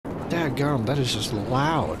Dadgum, that is just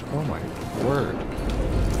loud. Oh my word.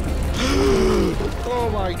 Oh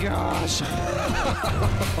my gosh.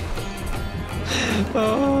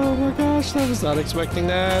 Oh my gosh, I was not expecting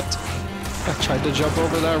that. I tried to jump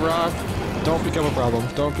over that rock. Don't become a problem.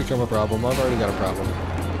 Don't become a problem. I've already got a problem.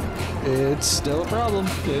 It's still a problem.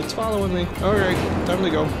 It's following me. Alright, time to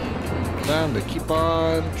go. Time to keep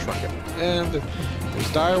on trucking. And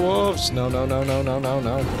there's dire wolves. No, no, no, no, no, no,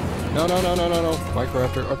 no. No, no, no, no, no, no.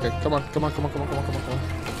 Microraptor. Okay, come on, come on, come on, come on, come on, come on, come on.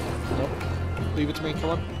 Nope. Leave it to me.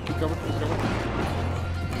 Come on. Keep coming, keep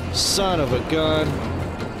coming. Son of a gun.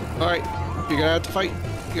 Alright, you're gonna have to fight.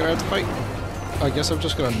 You're gonna have to fight. I guess I'm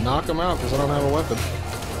just gonna knock him out because I don't have a weapon.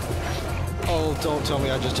 Oh, don't tell me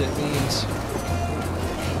I just hit beans.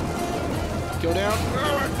 Go down.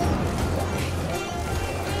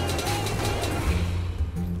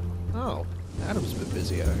 Oh, Adam's been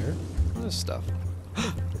busy out here. This stuff.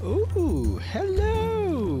 Ooh,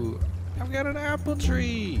 hello! I've got an apple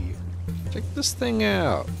tree. Check this thing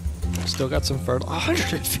out. Still got some fertile.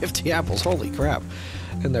 150 apples. Holy crap!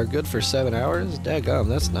 And they're good for 7 hours. Daggum,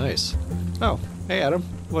 that's nice. Oh, hey Adam.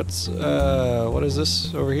 What is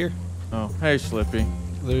this over here? Oh, hey Slippy.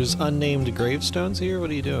 There's unnamed gravestones here. What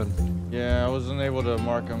are you doing? Yeah, I wasn't able to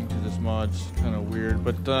mark them because this mod's kind of weird,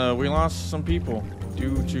 but we lost some people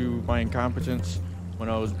due to my incompetence when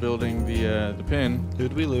I was building the pin.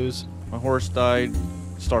 Who'd we lose? My horse died.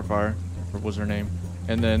 Starfire, what was her name?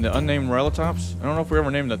 And then the unnamed Relatops. I don't know if we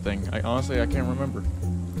ever named that thing. Honestly, I can't remember.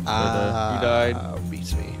 He died.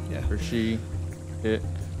 Beats me. Yeah. Or she. It.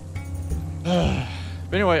 But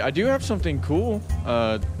anyway, I do have something cool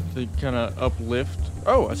to kind of uplift.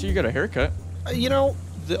 Oh, I see you got a haircut. You know,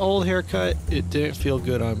 the old haircut, it didn't feel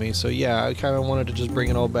good on me. So yeah, I kind of wanted to just bring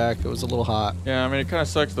it all back. It was a little hot. Yeah, I mean, it kind of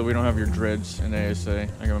sucks that we don't have your dreads in ASA.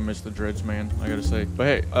 I'm gonna miss the dreads, man. I gotta say. But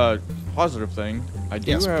hey, positive thing. I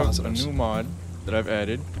do have positives. A new mod that I've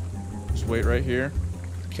added. Just wait right here.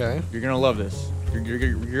 Okay. You're gonna love this. You're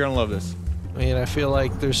gonna love this. I mean, I feel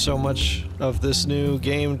like there's so much of this new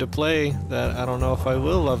game to play that I don't know if I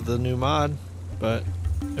will love the new mod, but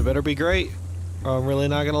it better be great, or I'm really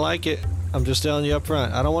not gonna like it. I'm just telling you up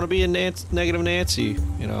front. I don't want to be a negative Nancy,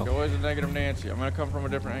 you know. You're always a negative Nancy. I'm gonna come from a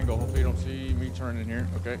different angle. Hopefully you don't see me turning here.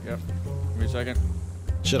 Okay, yep. Give me a second.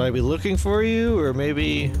 Should I be looking for you, or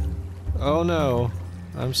maybe... Oh no.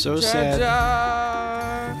 I'm so sad.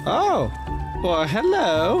 Oh! Well,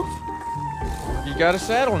 hello! You got a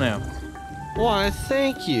saddle now. Why,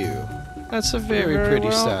 thank you. That's a very pretty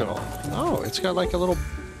welcome. saddle. Oh, it's got like a little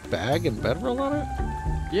bag and bedroll on it?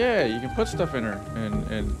 Yeah, you can put stuff in her,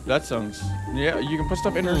 and that sounds... Yeah, you can put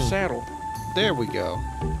stuff in her saddle. There we go.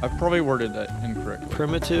 I've probably worded that incorrectly.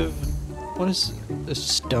 Primitive... What is this?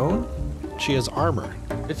 Stone? She has armor.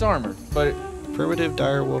 It's armor, but... Primitive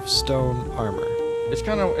direwolf stone armor. It's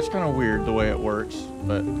kind of weird the way it works,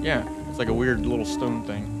 but yeah, it's like a weird little stone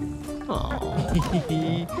thing.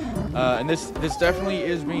 And this definitely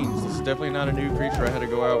is beans. This is definitely not a new creature I had to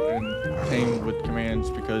go out and tame with commands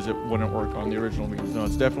because it wouldn't work on the original beans. No,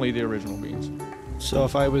 it's definitely the original beans. So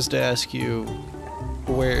if I was to ask you,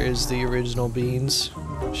 where is the original beans?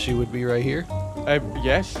 She would be right here?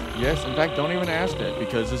 Yes. In fact, don't even ask that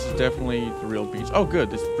because this is definitely the real beans. Oh, good.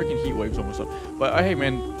 This freaking heat wave's almost up. But hey,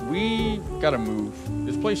 man, we gotta move.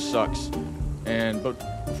 This place sucks.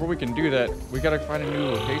 But before we can do that, we gotta find a new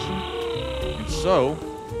location. And so,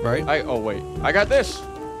 right? Oh wait, I got this.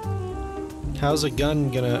 How's a gun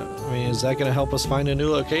gonna? I mean, is that gonna help us find a new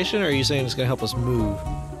location, or are you saying it's gonna help us move?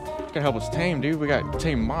 It's gonna help us tame, dude. We got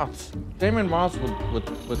tame moths. Taming moths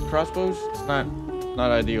with crossbows, it's not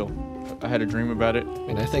ideal. I had a dream about it. I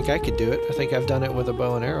mean, I think I could do it. I think I've done it with a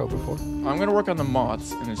bow and arrow before. I'm gonna work on the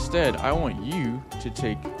moths, and instead, I want you to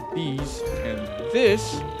take these and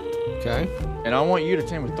this. Okay. And I want you to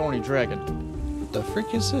tame a thorny dragon. What the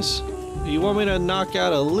frick is this? You want me to knock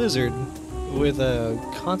out a lizard with a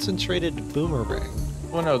concentrated boomerang?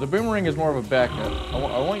 Well, no, the boomerang is more of a backup.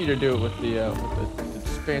 I want you to do it with the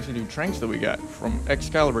fancy new Tranqs that we got from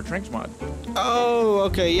Excalibur Tranqs mod. Oh,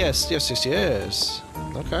 okay, yes.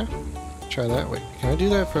 Okay. Try that. Wait, can I do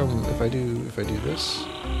that from if I do this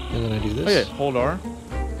and then I do this? Oh yeah, hold R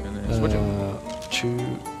and then switch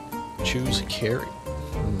it. Choose carry.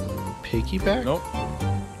 Piggyback? Nope.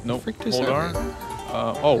 Hold R.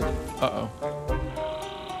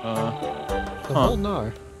 Hold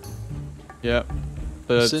R. Yeah.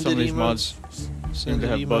 Some of these mods seem to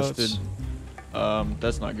have busted.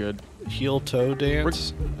 That's not good. Heel toe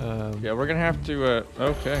dance. Yeah, we're gonna have to.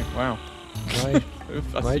 Okay. Wow.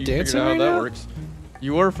 Am I dancing how right that now? works.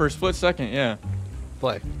 You were for a split second. Yeah.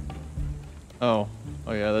 Play. Oh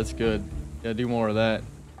yeah, that's good. Yeah, do more of that.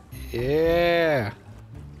 Yeah.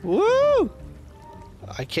 Woo!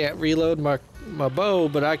 I can't reload my bow,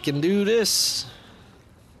 but I can do this.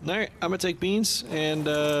 Alright, I'm gonna take beans, and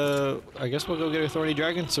I guess we'll go get a thorny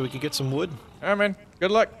dragon so we can get some wood. Alright, man.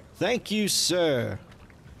 Good luck. Thank you, sir.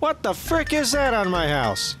 What the frick is that on my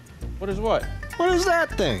house? What is what? What is that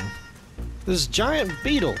thing? This giant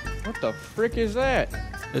beetle. What the frick is that?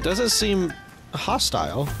 It doesn't seem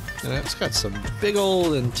hostile, and it's got some big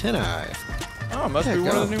old antennae. Oh, it must be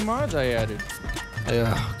one of the new mods I added.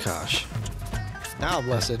 Oh, gosh. Now I'm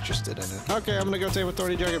less interested in it. Okay, I'm gonna go tame a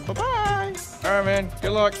thorny dragon. Bye-bye! Alright, man.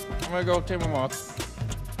 Good luck. I'm gonna go tame a moth.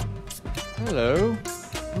 Hello.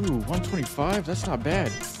 Ooh, 125? That's not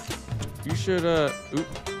bad. You should, Oop.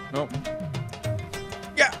 Nope.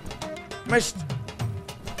 Yeah! Missed!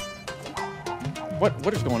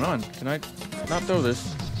 What is going on? Can I not throw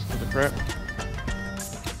this? What the crap?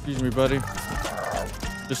 Excuse me, buddy.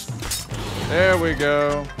 Just... There we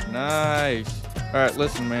go. Nice. Alright,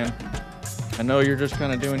 listen, man. I know you're just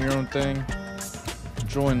kind of doing your own thing,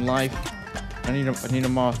 enjoying life. I need a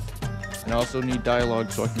moth, and I also need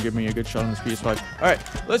dialogue so I can give me a good shot on this PS5. All right,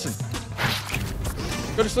 listen.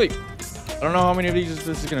 Go to sleep. I don't know how many of these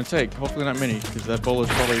this is gonna take. Hopefully not many, because that bowl is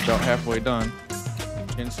probably about halfway done.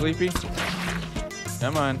 Getting sleepy?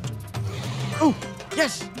 Come on. Oh,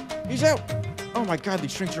 yes, he's out. Oh my God,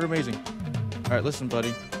 these shrinks are amazing. All right, listen,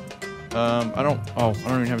 buddy. I don't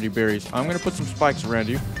even have any berries. I'm gonna put some spikes around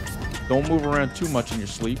you. Don't move around too much in your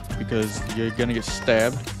sleep because you're gonna get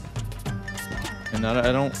stabbed. And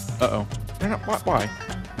I don't. Uh-oh. Why?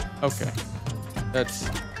 Okay. That's.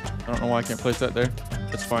 I don't know why I can't place that there.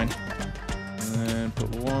 That's fine. And then put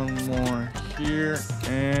one more here.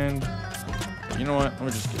 And you know what? Let me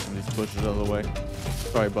just get some of these bushes out of the way.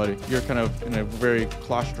 Sorry, buddy. You're kind of in a very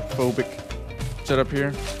claustrophobic setup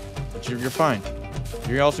here, but you're fine.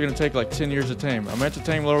 You're also gonna take like 10 years to tame. I meant to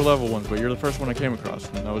tame lower level ones, but you're the first one I came across,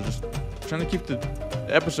 and I was just trying to keep the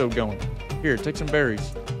episode going. Here, take some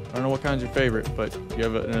berries. I don't know what kind's your favorite, but you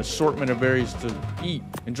have an assortment of berries to eat.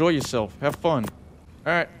 Enjoy yourself. Have fun.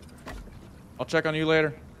 All right. I'll check on you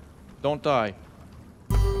later. Don't die.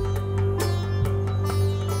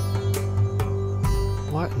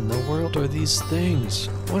 What in the world are these things?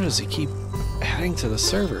 What does he keep adding to the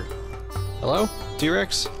server? Hello?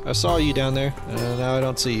 T-Rex? I saw you down there. Now I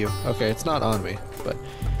don't see you. Okay, it's not on me, but...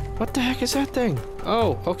 What the heck is that thing?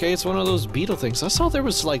 Oh, okay, it's one of those beetle things. I saw there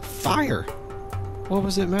was, like, fire. What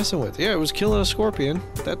was it messing with? Yeah, it was killing a scorpion.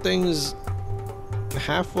 That thing is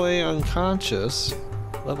halfway unconscious.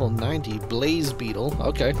 Level 90, blaze beetle.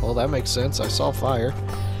 Okay, well, that makes sense. I saw fire.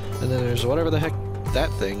 And then there's whatever the heck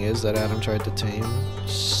that thing is that Adam tried to tame.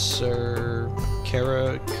 I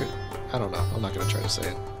don't know. I'm not going to try to say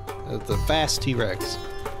it. The fast T-Rex.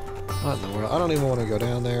 What in the world? I don't even want to go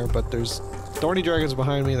down there, but there's thorny dragons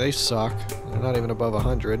behind me. They suck. They're not even above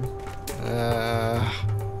 100.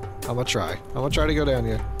 I'm gonna try. I'm gonna try to go down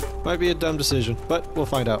here. Might be a dumb decision, but we'll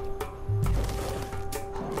find out.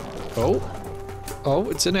 Oh. Oh,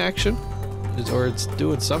 it's in action. Or it's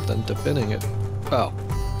doing something, defending it. Oh.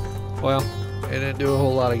 Well, it didn't do a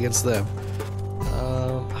whole lot against them.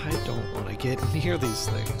 I don't want to get near these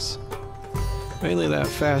things. Mainly that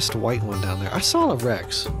fast white one down there. I saw a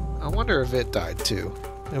Rex. I wonder if it died too.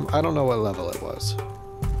 I don't know what level it was.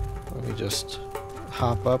 Let me just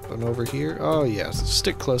hop up and over here. Oh yes,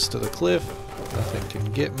 stick close to the cliff. Nothing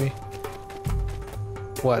can get me.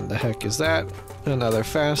 What in the heck is that? Another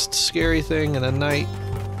fast, scary thing in the night.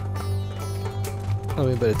 I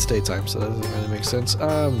mean, but it's daytime, so that doesn't really make sense.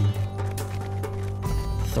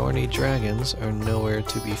 Thorny dragons are nowhere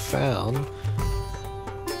to be found.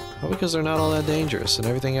 Well, because they're not all that dangerous, and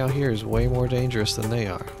everything out here is way more dangerous than they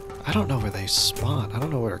are. I don't know where they spawn. I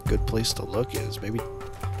don't know where a good place to look is. Maybe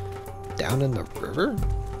down in the river?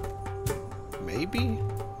 Maybe?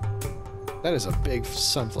 That is a big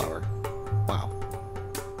sunflower. Wow.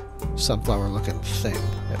 Sunflower looking thing,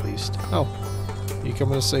 at least. Oh. You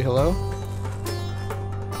coming to say hello?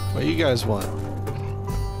 What do you guys want?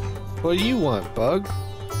 What do you want, bug?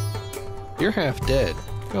 You're half dead.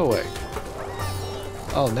 Go away.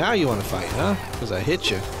 Oh, now you want to fight, huh? Because I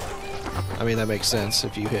hit you. I mean, that makes sense.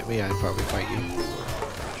 If you hit me, I'd probably fight you.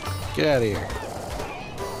 Get out of here.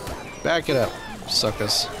 Back it up,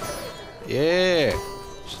 suckers. Yeah.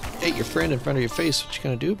 Just ate your friend in front of your face. What you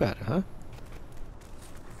gonna do about it, huh?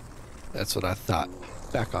 That's what I thought.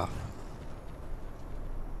 Back off.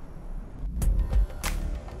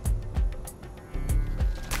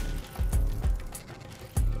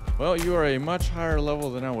 Well, you are a much higher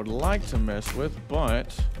level than I would like to mess with,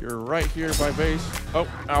 but you're right here by base. Oh,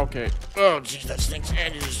 okay. Oh, geez, that stinks.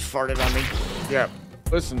 And you just farted on me. Yeah.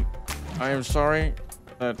 Listen, I am sorry.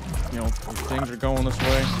 that, you know, things are going this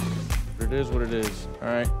way. But it is what it is. All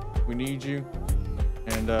right, we need you.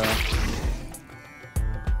 And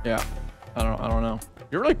yeah, I don't know.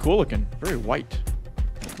 You're really cool looking. Very white.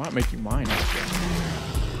 Might make you mine.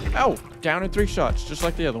 Ow! Down in 3 shots, just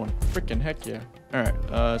like the other one. Freaking heck yeah. All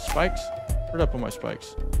right, spikes. Where'd I put my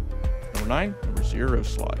spikes? Number 9, number 0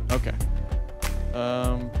 slot. Okay.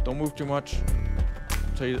 Don't move too much.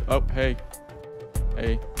 I'll tell you. Oh, hey,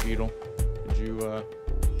 Beetle. Could you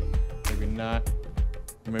maybe not?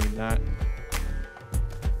 Maybe not.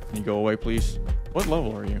 Can you go away, please? What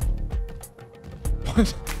level are you?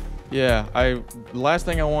 What? Yeah, the last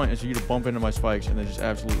thing I want is you to bump into my spikes and then just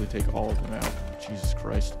absolutely take all of them out. Jesus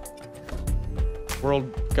Christ. World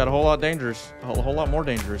got a whole lot dangerous. A whole lot more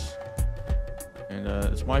dangerous. And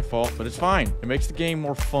it's my fault, but it's fine. It makes the game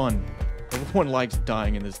more fun. Everyone likes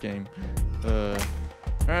dying in this game.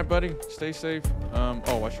 Alright, buddy. Stay safe.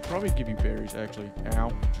 Oh, I should probably give you berries, actually.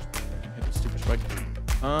 Ow. Just hit the stupid spike.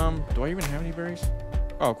 Do I even have any berries?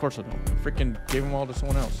 Oh, of course I don't. I freaking gave them all to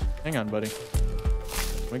someone else. Hang on, buddy.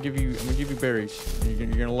 I'm gonna give you berries. You're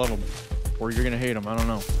gonna love them, or you're gonna hate them. I don't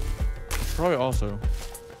know. Probably also.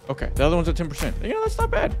 Okay, the other one's at 10%. You know, that's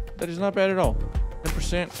not bad. That is not bad at all.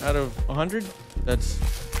 10% out of 100. That's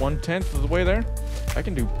 1/10 of the way there. I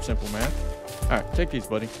can do simple math. All right, take these,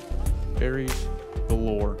 buddy. Berries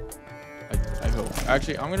galore. I hope.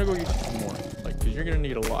 Actually, I'm gonna go get you some more, like, cause you're gonna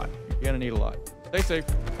need a lot. You're gonna need a lot. Stay safe.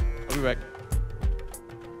 I'll be back.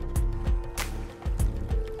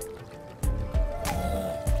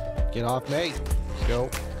 Get off me. Go.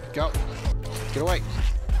 Go. Get away.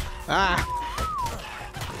 Ah!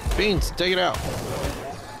 Beans, take it out.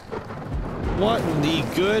 What in the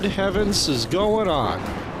good heavens is going on?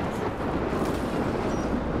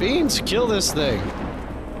 Beans, kill this thing.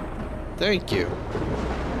 Thank you.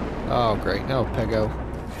 Oh, great. No, Pego.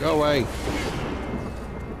 Go away.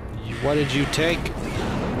 What did you take?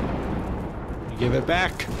 You give it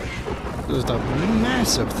back. There's a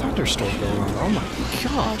massive thunderstorm going on. Oh my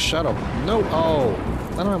gosh, I don't know. Oh,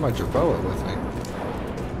 I don't have my Jerboa with me.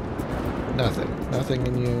 Nothing. Nothing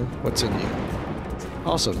in you. What's in you?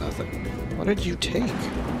 Also nothing. What did you take?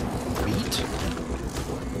 Meat?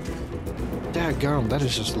 Dadgum, that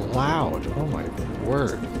is just loud. Oh my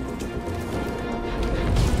word.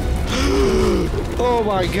 Oh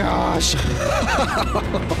my gosh.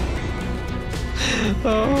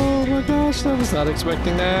 Oh my gosh, I was not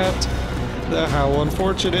expecting that. How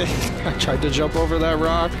unfortunate. I tried to jump over that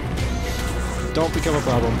rock. Don't become a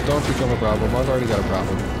problem. Don't become a problem. I've already got a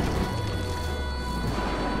problem.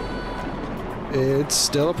 It's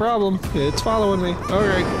still a problem. It's following me.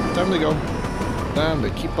 Alright, time to go. Time to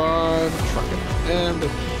keep on trucking. And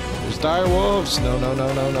there's dire wolves. No, no,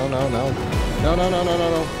 no, no, no, no, no. No, no, no, no, no,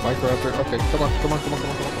 no. Microraptor. Okay, come on, come on, come on, come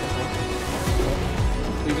on, come on, come on.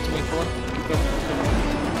 Leave it to me. Come on. Keep going.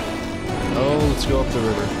 Oh, let's go up the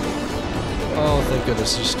river. Oh, thank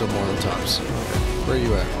goodness, there's still more than tops. Okay, where are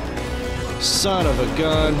you at? Son of a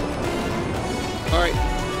gun. Alright,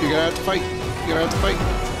 you're gonna have to fight. You're gonna have to fight.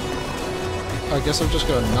 I guess I'm just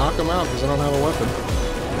gonna knock him out because I don't have a weapon.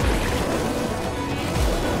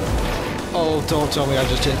 Oh, don't tell me I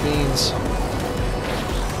just hit beans.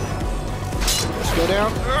 Let's go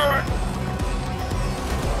down.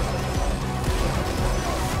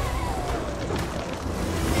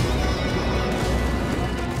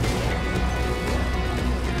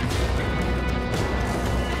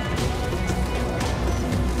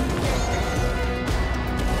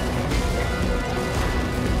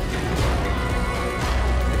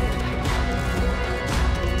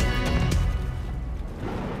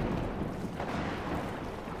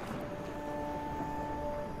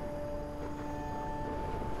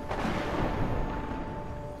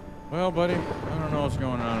 Well, buddy, I don't know what's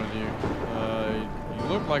going on with you. You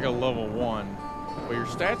look like a level 1, but your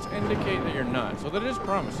stats indicate that you're not, so that is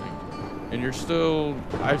promising. And you're still,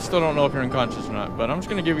 I still don't know if you're unconscious or not, but I'm just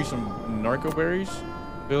gonna give you some narco berries,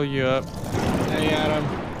 fill you up. Hey, Adam.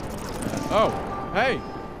 Oh, hey,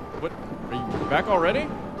 what, are you back already?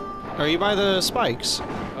 Are you by the spikes?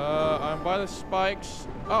 I'm by the spikes.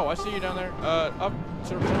 Oh, I see you down there. Up,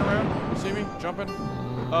 sort of turn around, you see me, jumping?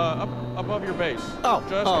 Up above your base. Oh,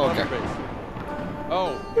 just above your base.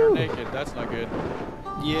 Oh, you're naked. That's not good.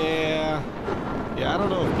 Yeah. Yeah, I don't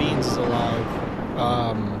know if Beans is alive.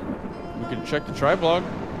 We can check the tribe log.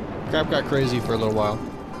 Crap got crazy for a little while.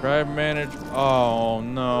 Tribe manage. Oh,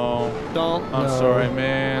 no. I'm sorry,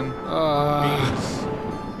 man.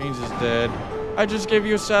 Beans is dead. I just gave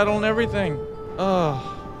you a saddle and everything.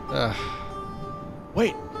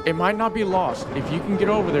 Wait, it might not be lost. If you can get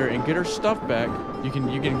over there and get her stuff back, you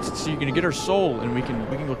can get her soul, and we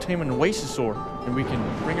can go tame an Oasisaur, and we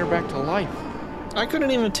can bring her back to life. I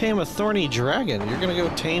couldn't even tame a thorny dragon. You're gonna go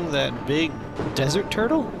tame that big desert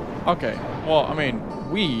turtle? Okay. Well, I mean,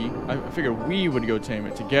 I figured we would go tame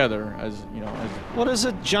it together, as you know. What does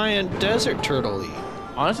a giant desert turtle eat?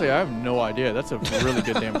 Honestly, I have no idea. That's a really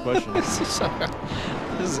good damn question. This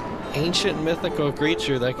is ancient mythical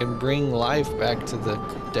creature that can bring life back to the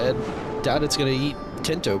dead. Doubt it's gonna eat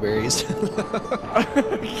Tinto berries.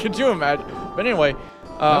 Could you imagine? But anyway,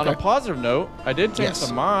 on a positive note, I did tame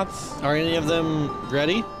some moths. Are any of them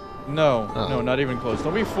ready? No, no, not even close.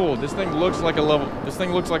 Don't be fooled. This thing looks like a level. This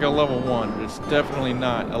thing looks like a level 1. But it's definitely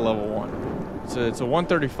not a level 1. It's a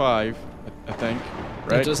 135, I think.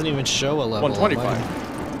 Right? It doesn't even show a level.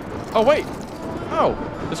 125. Oh wait. Oh,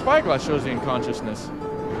 the spyglass shows the unconsciousness.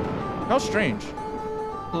 How strange.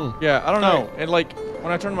 Yeah, I don't know. And like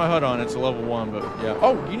when I turn my HUD on, it's a level 1. But yeah.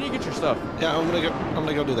 Oh, you need to get your stuff. Yeah, I'm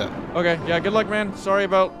gonna go do that. Okay. Yeah. Good luck, man. Sorry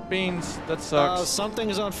about beans. That sucks.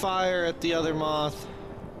 Something's on fire at the other moth.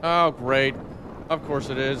 Oh, great. Of course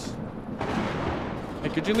it is. Hey,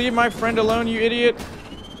 could you leave my friend alone, you idiot?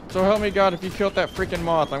 So help me God, if you killed that freaking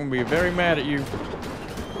moth, I'm gonna be very mad at you.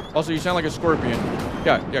 Also, you sound like a scorpion.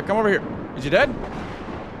 Yeah, come over here. Is he dead?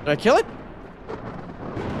 Did I kill it?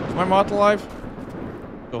 Is my moth alive?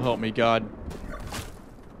 So help me God.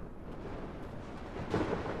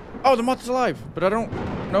 Oh, the moth is alive, but I don't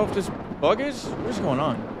know if this bug is. What's going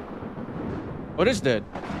on? Oh, it is dead.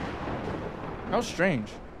 How strange.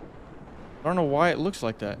 I don't know why it looks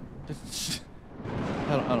like that.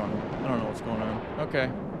 I don't know. I don't know what's going on. Okay.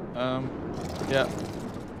 Yeah.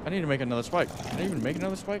 I need to make another spike. Can I even make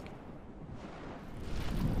another spike?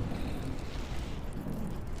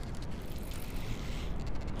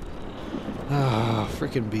 Ah,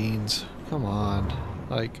 freaking beans. Come on.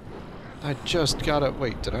 Like, I just gotta...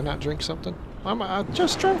 Wait, did I not drink something? I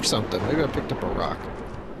just drank something. Maybe I picked up a rock.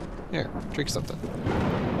 Here, drink something.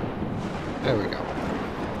 There we go.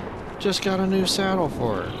 Just got a new saddle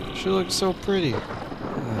for her. She looks so pretty.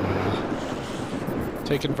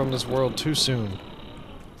 Taken from this world too soon.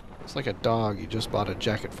 It's like a dog you just bought a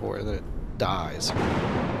jacket for and then it dies.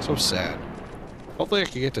 So sad. Hopefully I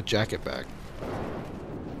can get the jacket back.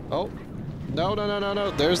 Oh. No.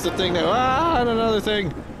 There's the thing now. Ah, and another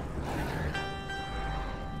thing.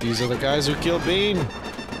 These are the guys who killed Bean.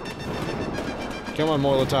 Come on,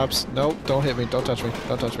 Molotovs. Nope, don't hit me. Don't touch me.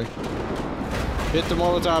 Don't touch me. Hit the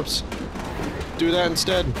Molotovs. Do that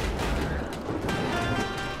instead.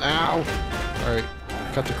 Ow. Alright.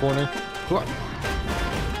 Cut the corner.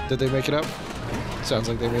 Did they make it up? Sounds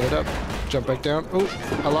like they made it up. Jump back down. Oh,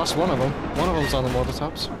 I lost one of them. One of them's on the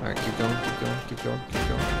Molotovs. Alright, keep going.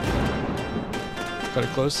 Got it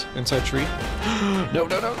close. Inside tree. No.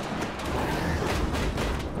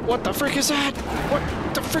 What the frick is that? What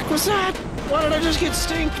the frick was that? Why did I just get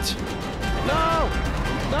stinked? No,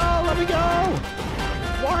 let me go.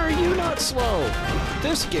 Why are you not slow?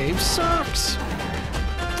 This game sucks.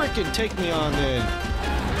 Frickin' take me on then.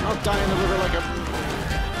 I'll die in the river like a...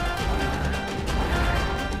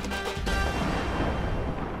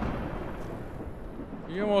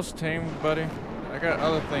 You almost tamed, buddy. I got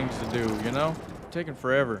other things to do, you know? Taking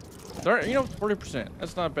forever. 40%.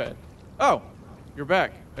 That's not bad. Oh, you're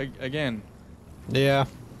back again. Yeah.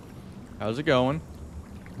 How's it going?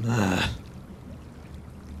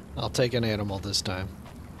 I'll take an animal this time.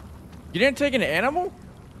 You didn't take an animal?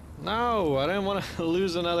 No, I didn't want to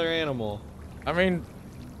lose another animal. I mean,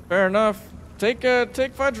 fair enough. Take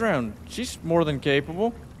Fudge round. She's more than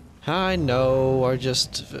capable. I know. I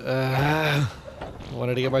just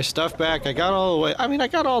wanted to get my stuff back. I got all the way. I mean, I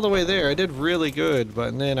got all the way there. I did really good,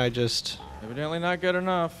 but then I just evidently not good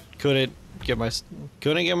enough. Couldn't get my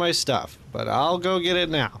stuff. But I'll go get it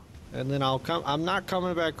now, and then I'll come. I'm not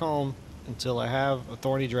coming back home until I have a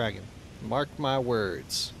thorny dragon. Mark my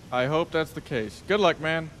words. I hope that's the case. Good luck,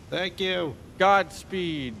 man. Thank you.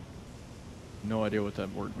 Godspeed. No idea what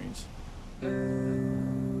that word means.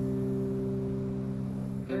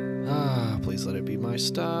 Ah, please let it be my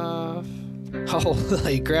stuff.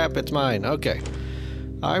 Holy crap, it's mine. Okay.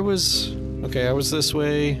 I was this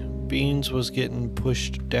way. Beans was getting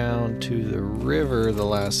pushed down to the river the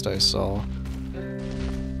last I saw.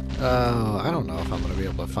 Oh, I don't know if I'm going to be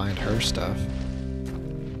able to find her stuff.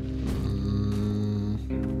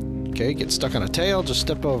 Okay, get stuck on a tail, just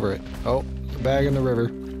step over it. Oh, bag in the river.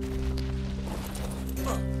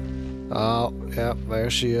 Oh, yeah, there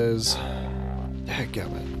she is.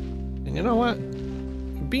 Dadgummit. And you know what?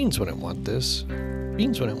 Beans wouldn't want this.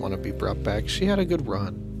 Beans wouldn't want to be brought back. She had a good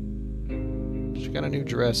run. She got a new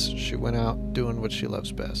dress. She went out doing what she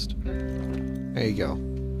loves best. There you go.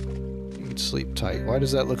 You can sleep tight. Why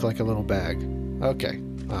does that look like a little bag? Okay,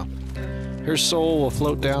 well. Her soul will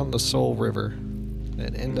float down the soul river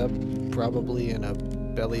and end up probably in a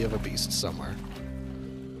belly of a beast somewhere.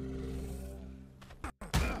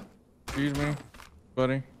 Excuse me,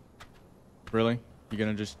 buddy. Really? You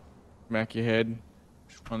gonna just smack your head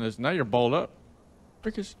on this? Now you're balled up.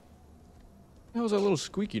 Because that was a little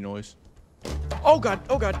squeaky noise. Oh god!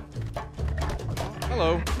 Oh god!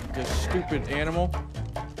 Hello, you stupid animal.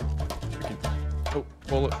 Freaking. Oh,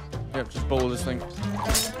 bullet. Yep, just bullet this thing.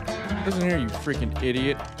 Listen here, you freaking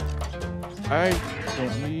idiot. I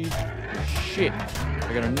don't need shit.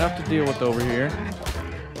 I got enough to deal with over here.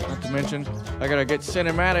 Not to mention, I gotta get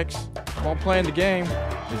cinematics while playing the game.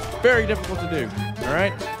 It's very difficult to do,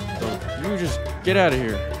 alright? So you just get out of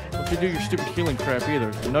here. Don't you do your stupid healing crap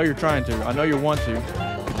either. I know you're trying to. I know you want to.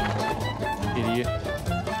 Idiot.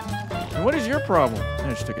 And what is your problem? I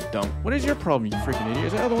just took a dump. What is your problem, you freaking idiot?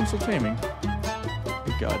 Is that other one still taming?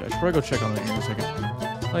 Good God, I should probably go check on that in a second.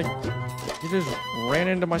 Like, you just ran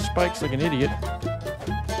into my spikes like an idiot.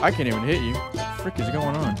 I can't even hit you. What the frick is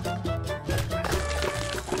going on?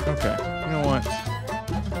 Okay, you know what?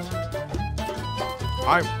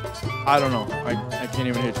 I don't know. I can't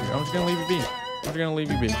even hit you. I'm just gonna leave you be. I'm just gonna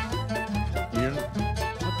leave you be. Here.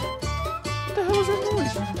 What the hell is that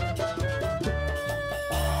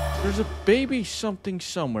noise? There's a baby something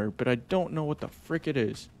somewhere, but I don't know what the frick it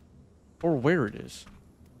is. Or where it is.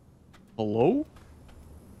 Hello?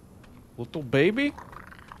 Little baby?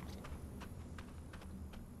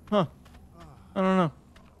 Huh. I don't know.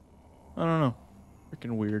 I don't know.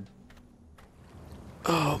 Freaking weird.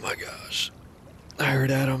 Oh my gosh. I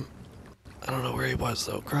heard Adam. I don't know where he was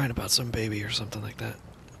though, crying about some baby or something like that.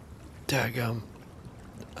 Daggum.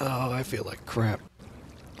 Oh, I feel like crap.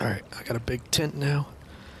 Alright, I got a big tent now.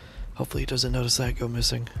 Hopefully he doesn't notice that go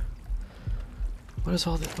missing. What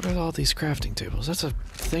are all these crafting tables? That's a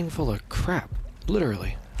thing full of crap.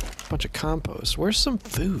 Literally. A bunch of compost. Where's some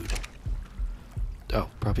food? Oh,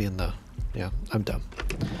 probably in the... Yeah, I'm dumb.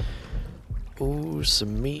 Ooh,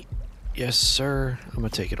 some meat. Yes, sir. I'm gonna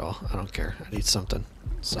take it all. I don't care. I need something.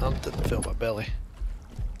 Something to fill my belly.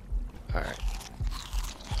 Alright.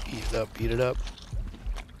 Eat it up, eat it up.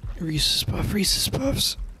 Reese's Puff, Reese's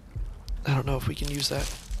Puffs. I don't know if we can use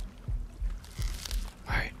that.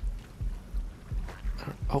 Alright.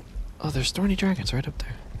 Oh, there's thorny dragons right up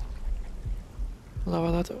there.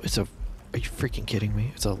 Hello, it's a... Are you freaking kidding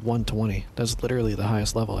me? It's a 120. That's literally the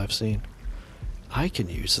highest level I've seen. I can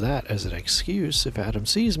use that as an excuse if Adam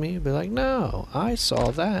sees me and be like, no, I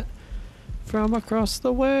saw that from across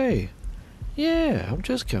the way. Yeah, I'm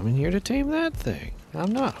just coming here to tame that thing.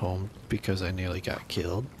 I'm not home because I nearly got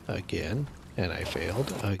killed again, and I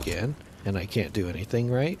failed again, and I can't do anything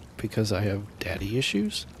right because I have daddy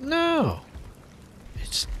issues. No,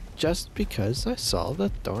 it's just because I saw the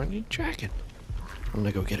thorny dragon. I'm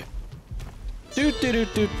gonna go get it.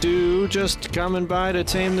 Just coming by to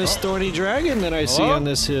tame this thorny dragon that I see on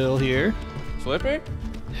this hill here. Slippy?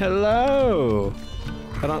 Hello.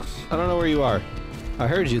 I don't know where you are. I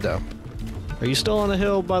heard you though. Are you still on the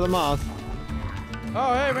hill by the Moth?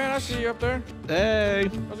 Oh, hey man, I see you up there. Hey.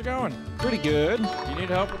 How's it going? Pretty good. You need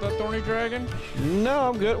help with that thorny dragon?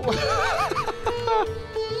 No, I'm good.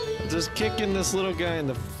 Just kicking this little guy in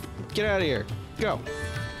the... Get out of here. Go.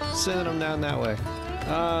 Sending him down that way.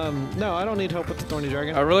 No, I don't need help with the thorny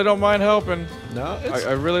dragon. I really don't mind helping. No, it's...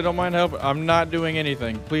 I really don't mind helping. I'm not doing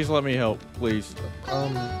anything. Please let me help, please.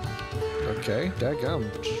 Okay, dadgum.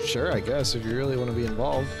 Sure, I guess, if you really want to be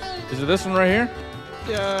involved. Is it this one right here?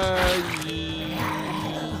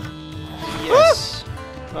 Yes.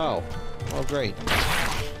 Oh, well, great.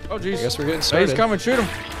 Oh, jeez. I guess we're getting started. Hey, he's coming. Shoot him.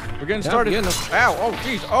 We're getting started. Getting him. Ow. Oh,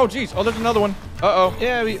 jeez. Oh, jeez. Oh, there's another one. Uh-oh.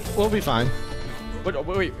 Yeah, we'll be fine.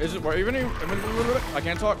 Wait, is it even? I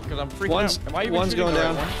can't talk because I'm freaking out. Am I even one's going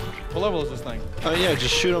down. What level is this thing? Oh yeah,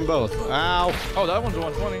 just shoot them both. Ow. Oh, that one's a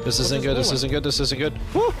 120. This isn't good. This isn't good. This isn't good.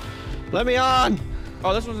 Woo! Let me on.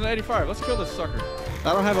 Oh, this one's an 85. Let's kill this sucker.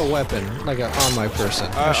 I don't have a weapon like on my person.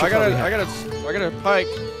 I got a pike.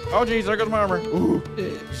 Oh jeez, there goes my armor. Ooh,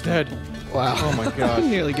 he's dead. Wow. Oh my gosh.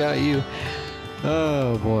 Nearly got you.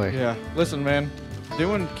 Oh boy. Yeah. Listen, man.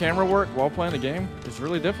 Doing camera work while playing the game is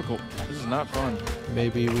really difficult. This is not fun.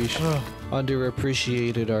 Maybe we should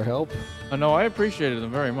underappreciated our help. No, I appreciated them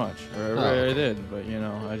very much. I did, but you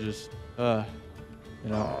know, I just, you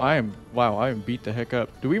know, I am beat the heck up.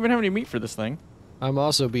 Do we even have any meat for this thing? I'm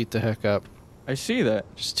also beat the heck up. I see that.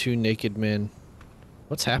 Just two naked men.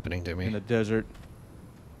 What's happening to me? In the desert.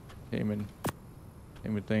 Taming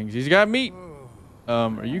things. He's got meat.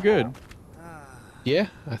 Are you good? Yeah,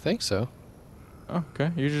 I think so. Oh,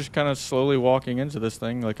 okay. You're just kind of slowly walking into this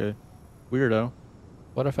thing like a weirdo.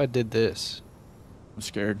 What if I did this? I'm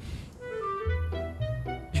scared.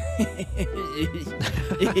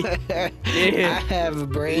 I have a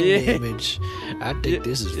brain damage. I think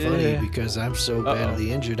this is funny because I'm so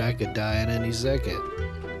badly injured I could die at any second.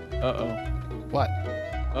 Uh-oh. What?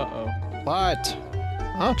 Uh-oh. What?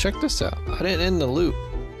 Oh, check this out. I didn't end the loop.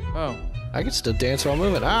 Oh. I can still dance while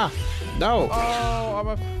moving. Ah! No! Oh, I'm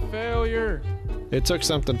a failure. It took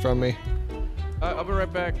something from me. I'll be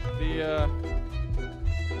right back. The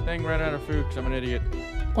thing ran out of food because I'm an idiot.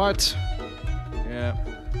 What? Yeah.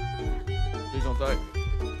 Please don't die.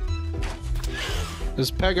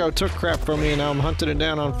 This Pego took crap from me and now I'm hunting it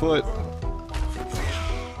down on foot.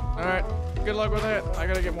 Alright. Good luck with that. I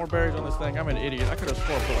gotta get more berries on this thing. I'm an idiot. I could have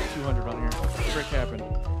swore I put like 200 on here. What the frick happened?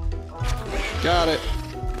 Got it.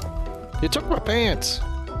 It took my pants.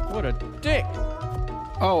 What a dick.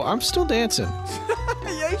 Oh, I'm still dancing.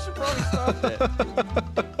 Yeah, you should probably stop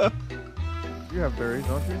that. You have berries,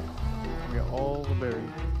 don't you? You got all the berries.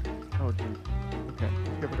 Oh, dude. Okay,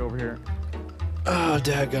 skip it over here. Oh,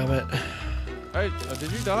 dadgummit. Hey,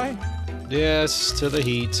 did you die? Yes, to the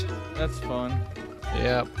heat. That's fun.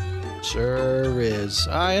 Yep. Sure is.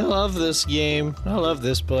 I love this game. I love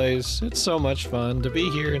this place. It's so much fun to be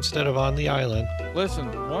here instead of on the island. Listen,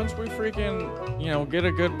 once we freaking, you know, get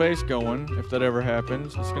a good base going, if that ever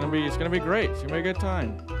happens, it's gonna be great. It's gonna be a good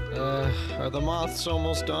time. Are the moths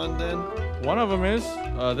almost done then? One of them is.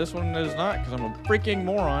 This one is not, because I'm a freaking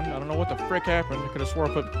moron. I don't know what the frick happened. I could have swore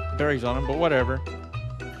I put berries on them, but whatever.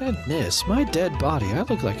 Goodness, my dead body. I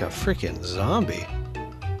look like a freaking zombie.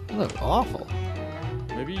 I look awful.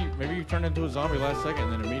 Maybe you turned into a zombie last second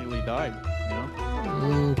and then immediately died, you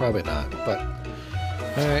know? Probably not, but...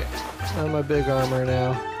 Alright, I'm my big armor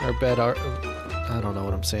now. Or I don't know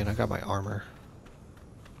what I'm saying. I got my armor.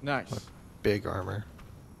 Nice. My big armor.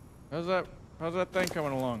 How's that thing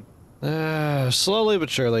coming along? Slowly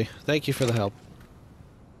but surely. Thank you for the help.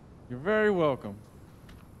 You're very welcome.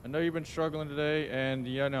 I know you've been struggling today, and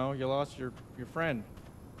you know, you lost your friend.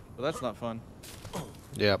 But that's not fun.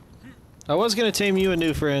 Yep. I was gonna tame you a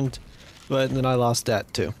new friend, but then I lost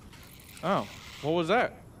that too. Oh, what was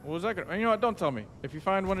that? What was that gonna... You know what, don't tell me. If you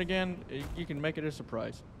find one again, you can make it a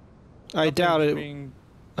surprise. I doubt it. Being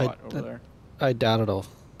over there. I doubt it'll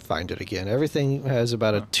find it again. Everything has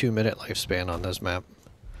about a 2-minute lifespan on this map.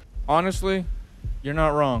 Honestly, you're not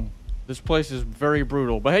wrong. This place is very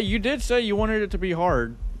brutal. But hey, you did say you wanted it to be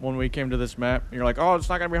hard when we came to this map. You're like, oh, it's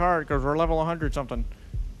not gonna be hard because we're level 100 something.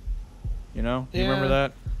 You know? You remember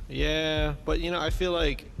that? Yeah, but you know, I feel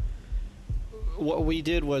like what we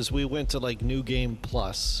did was we went to like New Game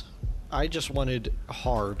Plus. I just wanted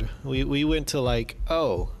hard. We went to like,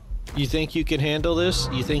 oh, you think you can handle this?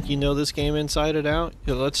 You think you know this game inside and out?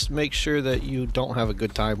 Yeah, let's make sure that you don't have a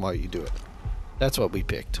good time while you do it. That's what we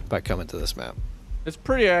picked by coming to this map. It's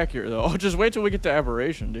pretty accurate though. Just wait till we get to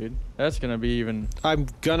Aberration, dude. That's gonna be even... I'm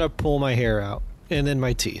gonna pull my hair out and then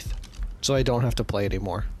my teeth so I don't have to play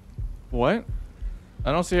anymore. What?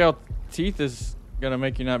 I don't see how teeth is gonna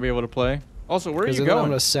make you not be able to play. Also, where are you going? I'm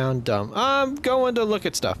gonna sound dumb. I'm going to look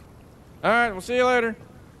at stuff. Alright, we'll see you later.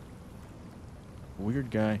 Weird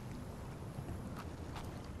guy.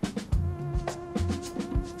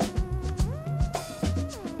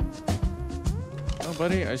 Oh,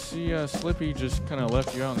 buddy, I see Slippy just kind of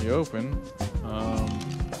left you out in the open.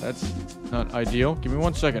 That's not ideal. Give me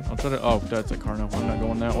 1 second. I'll try to... Oh, that's a car now. I'm not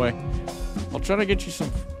going that way. I'll try to get you some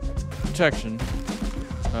protection.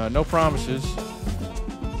 No promises.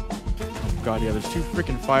 Oh god, yeah, there's 2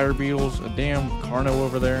 freaking fire beetles, a damn Carno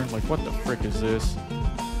over there. Like, what the frick is this?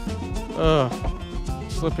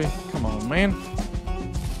 Slippy, come on, man.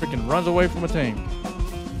 Freaking runs away from a tame.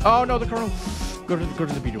 Oh no, the Carno. Go to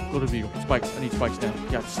the Beetle. Go to the Beetle. Spikes. I need spikes now.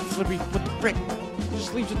 Yeah, Slippy, what the frick?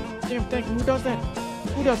 Just leave the damn thing. Who does that?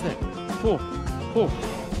 Who does that? Pull. Pull.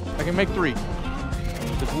 I can make 3.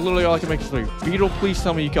 That's literally all I can make is 3. Beetle, please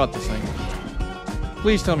tell me you got this thing.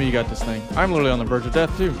 Please tell me you got this thing. I'm literally on the verge of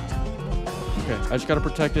death, too. Okay, I just gotta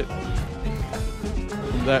protect it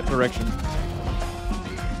from that direction.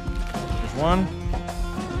 There's 1,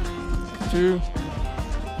 2,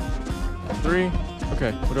 3.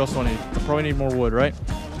 Okay, what else do I need? I probably need more wood, right?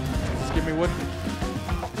 Just give me wood.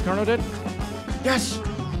 Is Carno dead? Yes!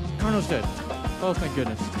 Carno's dead. Oh, thank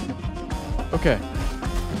goodness. Okay.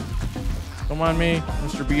 Don't mind me,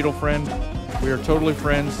 Mr. Beetle friend. We are totally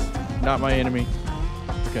friends, not my enemy.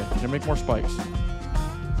 Okay, can I make more spikes?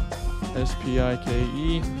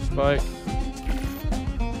 S-P-I-K-E, spike.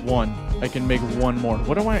 1. I can make 1 more.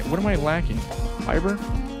 What am I lacking? Fiber?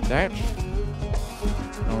 Thatch?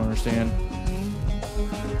 I don't understand.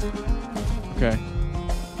 Okay.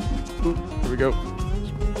 Oop, here we go.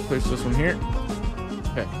 Place this one here.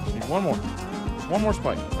 Okay, just need one more. One more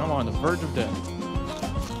spike. I'm on the verge of death.